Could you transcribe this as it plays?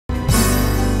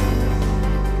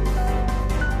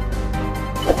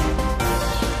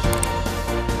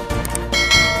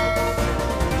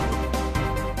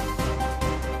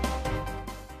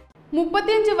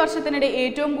25 വർഷത്തിനിടെ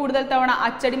ഏറ്റവും കൂടുതൽ തവണ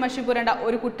അച്ചടി മഷി പുരണ്ട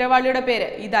ഒരു കുറ്റവാളിയുടെ പേര്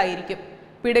ഇതായിരിക്കും.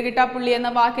 പിടകിട്ടാപ്പുള്ളി എന്ന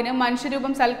വാക്കിന്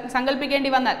മനുഷ്യരൂപം സങ്കല്പിക്കേണ്ടി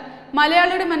വന്നാൽ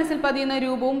മലയാളിയുടെ മനസ്സിൽ പതിയുന്ന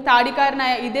രൂപവും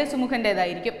താടിക്കാരനായ ഇതേ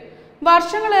സുമുഖന്റേതായിരിക്കും.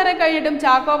 വർഷങ്ങളേറെ കഴിഞ്ഞിട്ടും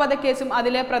ചാക്കോ വധക്കേസും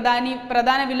അതിലെ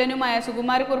പ്രധാന വില്ലനുമായ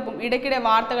സുകുമാരക്കുറുപ്പും ഇടയ്ക്കിടെ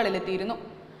വാർത്തകളിലെത്തിയിരുന്നു.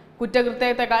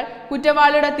 കുറ്റകൃത്യത്തെക്കാൾ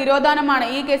കുറ്റവാളിയുടെ തിരോധാനമാണ്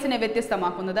ഈ കേസിനെ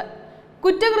വ്യത്യസ്തമാക്കുന്നത്.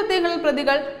 കുറ്റകൃത്യങ്ങളിൽ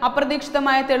പ്രതികൾ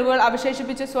അപ്രതീക്ഷിതമായ തെളിവുകൾ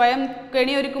അവശേഷിപ്പിച്ച് സ്വയം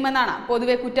കെണിയൊരുക്കുമെന്നാണ്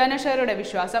പൊതുവെ കുറ്റാന്വേഷകരുടെ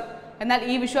വിശ്വാസം. എന്നാൽ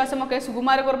ഈ വിശ്വാസമൊക്കെ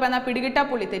സുകുമാരക്കുറുപ്പ് എന്ന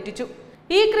പിടികിട്ടാപ്പുള്ളി തെറ്റിച്ചു.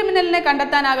 ഈ ക്രിമിനലിനെ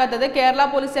കണ്ടെത്താനാകാത്തത് കേരള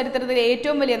പോലീസ് ചരിത്രത്തിലെ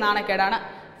ഏറ്റവും വലിയ നാണക്കേടാണ്.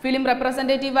 ഫിലിം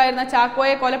റെപ്രസെന്റേറ്റീവായിരുന്ന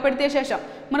ചാക്കോയെ കൊലപ്പെടുത്തിയ ശേഷം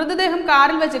മൃതദേഹം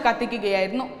കാറിൽ വെച്ച്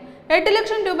കത്തിക്കുകയായിരുന്നു. 8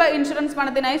 ലക്ഷം രൂപ ഇൻഷുറൻസ്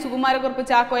പണത്തിനായി സുകുമാരക്കുറുപ്പ്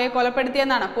ചാക്കോയെ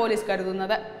കൊലപ്പെടുത്തിയെന്നാണ് പോലീസ്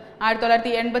കരുതുന്നത്.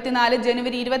 1984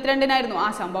 ജനുവരി 22-നായിരുന്നു ആ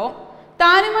സംഭവം.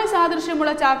 താനുമായി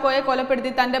സാദൃശ്യമുള്ള ചാക്കോയെ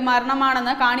കൊലപ്പെടുത്തി തന്റെ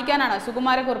മരണമാണെന്ന് കാണിക്കാനാണ്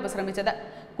സുകുമാരക്കുറുപ്പ് ശ്രമിച്ചത്.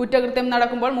 കുറ്റകൃത്യം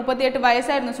നടക്കുമ്പോൾ 38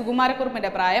 വയസ്സായിരുന്നു സുകുമാരക്കുറുപ്പിന്റെ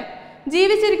പ്രായം.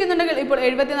 ജീവിച്ചിരിക്കുന്നുണ്ടെങ്കിൽ ഇപ്പോൾ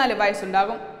 74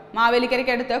 വയസ്സുണ്ടാകും.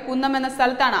 മാവേലിക്കരയ്ക്കടുത്ത് കുന്നം എന്ന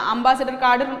സ്ഥലത്താണ് അംബാസഡർ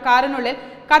കാറിനുള്ളിൽ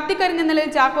കത്തിക്കരിഞ്ഞ നിലയിൽ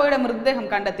ചാക്കോയുടെ മൃതദേഹം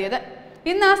കണ്ടെത്തിയത്.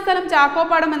 ഇന്ന് ആ സ്ഥലം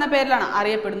ചാക്കോപ്പാടം എന്ന പേരിലാണ്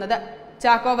അറിയപ്പെടുന്നത്.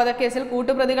 ചാക്കോ വധക്കേസിൽ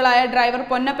കൂട്ടുപ്രതികളായ ഡ്രൈവർ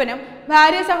പൊന്നപ്പനും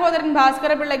ഭാര്യ സഹോദരൻ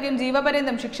ഭാസ്കരപിള്ളയ്ക്കും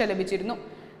ജീവപര്യന്തം ശിക്ഷ ലഭിച്ചിരുന്നു.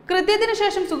 കൃത്യത്തിനു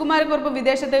ശേഷം സുകുമാരക്കുറുപ്പ്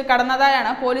വിദേശത്തേക്ക്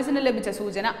കടന്നതായാണ് പോലീസിന് ലഭിച്ച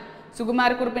സൂചന.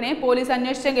 സുകുമാരക്കുറുപ്പിനെ പോലീസ്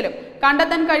അന്വേഷിച്ചെങ്കിലും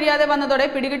കണ്ടെത്താൻ കഴിയാതെ വന്നതോടെ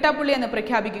പിടികിട്ടാപ്പുള്ളി എന്ന്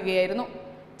പ്രഖ്യാപിക്കുകയായിരുന്നു.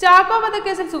 ചാക്കോ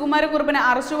വധക്കേസിൽ സുകുമാരക്കുറുപ്പിന്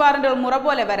അറസ്റ്റ് വാറന്റുകൾ മുറ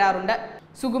പോലെ വരാറുണ്ട്.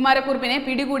 സുകുമാരക്കുറുപ്പിനെ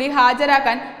പിടികൂടി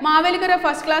ഹാജരാക്കാൻ മാവേലിക്കര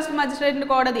ഫസ്റ്റ് ക്ലാസ് മജിസ്ട്രേറ്റ്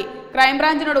കോടതി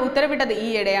ക്രൈംബ്രാഞ്ചിനോട് ഉത്തരവിട്ടത്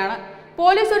ഈയിടെയാണ്.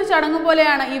 പോലീസ് ഒരു ചടങ്ങു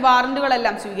പോലെയാണ് ഈ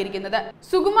വാറന്റുകളെല്ലാം സ്വീകരിക്കുന്നത്.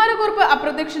 സുകുമാരക്കുറുപ്പ്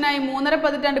അപ്രത്യക്ഷനായി 3.5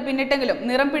 പതിറ്റാണ്ട് പിന്നിട്ടെങ്കിലും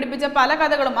നിറം പിടിപ്പിച്ച പല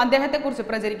കഥകളും അദ്ദേഹത്തെക്കുറിച്ച്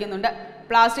പ്രചരിക്കുന്നുണ്ട്.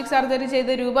 പ്ലാസ്റ്റിക് സർജറി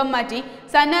ചെയ്ത് രൂപം മാറ്റി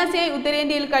സന്യാസിയായി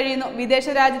ഉത്തരേന്ത്യയിൽ കഴിയുന്നു, വിദേശ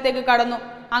രാജ്യത്തേക്ക് കടന്നു,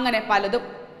 അങ്ങനെ പലതും.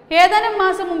 ഏതാനും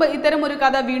മാസം മുമ്പ് ഇത്തരം ഒരു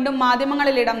കഥ വീണ്ടും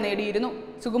മാധ്യമങ്ങളിൽ ഇടം നേടിയിരുന്നു.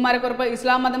 സുകുമാരക്കുറുപ്പ്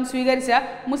ഇസ്ലാം മതം സ്വീകരിച്ച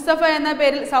മുസ്തഫ എന്ന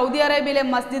പേരിൽ സൗദി അറേബ്യയിലെ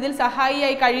മസ്ജിദിൽ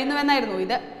സഹായിയായി കഴിയുന്നുവെന്നായിരുന്നു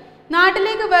ഇത്.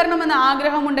 നാട്ടിലേക്ക് വരണമെന്ന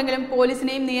ആഗ്രഹമുണ്ടെങ്കിലും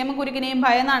പോലീസിനെയും നിയമക്കുരുക്കിനെയും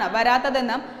ഭയന്നാണ്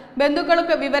വരാത്തതെന്നും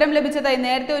ബന്ധുക്കൾക്ക് വിവരം ലഭിച്ചതായി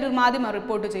നേരത്തെ ഒരു മാധ്യമം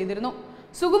റിപ്പോർട്ട് ചെയ്തിരുന്നു.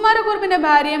 സുകുമാരക്കുറുപ്പിന്റെ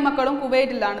ഭാര്യയും മക്കളും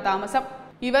കുവൈറ്റിലാണ് താമസം.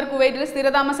 ഇവർ കുവൈറ്റിൽ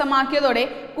സ്ഥിരതാമസമാക്കിയതോടെ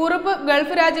കുറുപ്പ്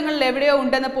ഗൾഫ് രാജ്യങ്ങളിൽ എവിടെയോ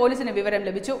ഉണ്ടെന്ന് പോലീസിന് വിവരം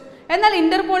ലഭിച്ചു. എന്നാൽ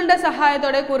ഇന്റർപോളിന്റെ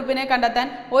സഹായത്തോടെ കുറുപ്പിനെ കണ്ടെത്താൻ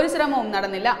ഒരു ശ്രമവും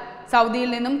നടന്നില്ല. സൗദിയിൽ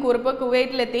നിന്നും കുറുപ്പ്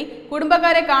കുവൈറ്റിലെത്തി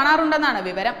കുടുംബക്കാരെ കാണാറുണ്ടെന്നാണ്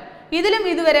വിവരം. ഇതിലും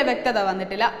ഇതുവരെ വ്യക്തത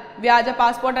വന്നിട്ടില്ല. വ്യാജ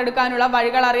പാസ്പോർട്ട് എടുക്കാനുള്ള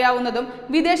വഴികൾ അറിയാവുന്നതും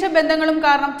വിദേശ ബന്ധങ്ങളും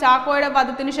കാരണം ചാക്കോയുടെ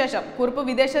വധത്തിനു ശേഷം കുറുപ്പ്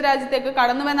വിദേശ രാജ്യത്തേക്ക്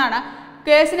കടന്നുവെന്നാണ്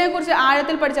കേസിനെ കുറിച്ച്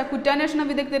ആഴത്തിൽ പഠിച്ച കുറ്റാന്വേഷണ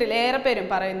വിദഗ്ധരിൽ ഏറെ പേരും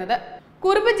പറയുന്നത്.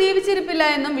 കുറുപ്പ് ജീവിച്ചിരിപ്പില്ല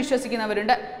എന്നും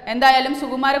വിശ്വസിക്കുന്നവരുണ്ട്. എന്തായാലും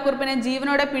സുകുമാരക്കുറുപ്പിനെ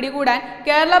ജീവനോടെ പിടികൂടാൻ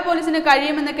കേരള പോലീസിന്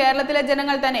കഴിയുമെന്ന് കേരളത്തിലെ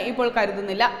ജനങ്ങൾ തന്നെ ഇപ്പോൾ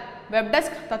കരുതുന്നില്ല. Web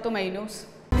desk Tatwamayi news.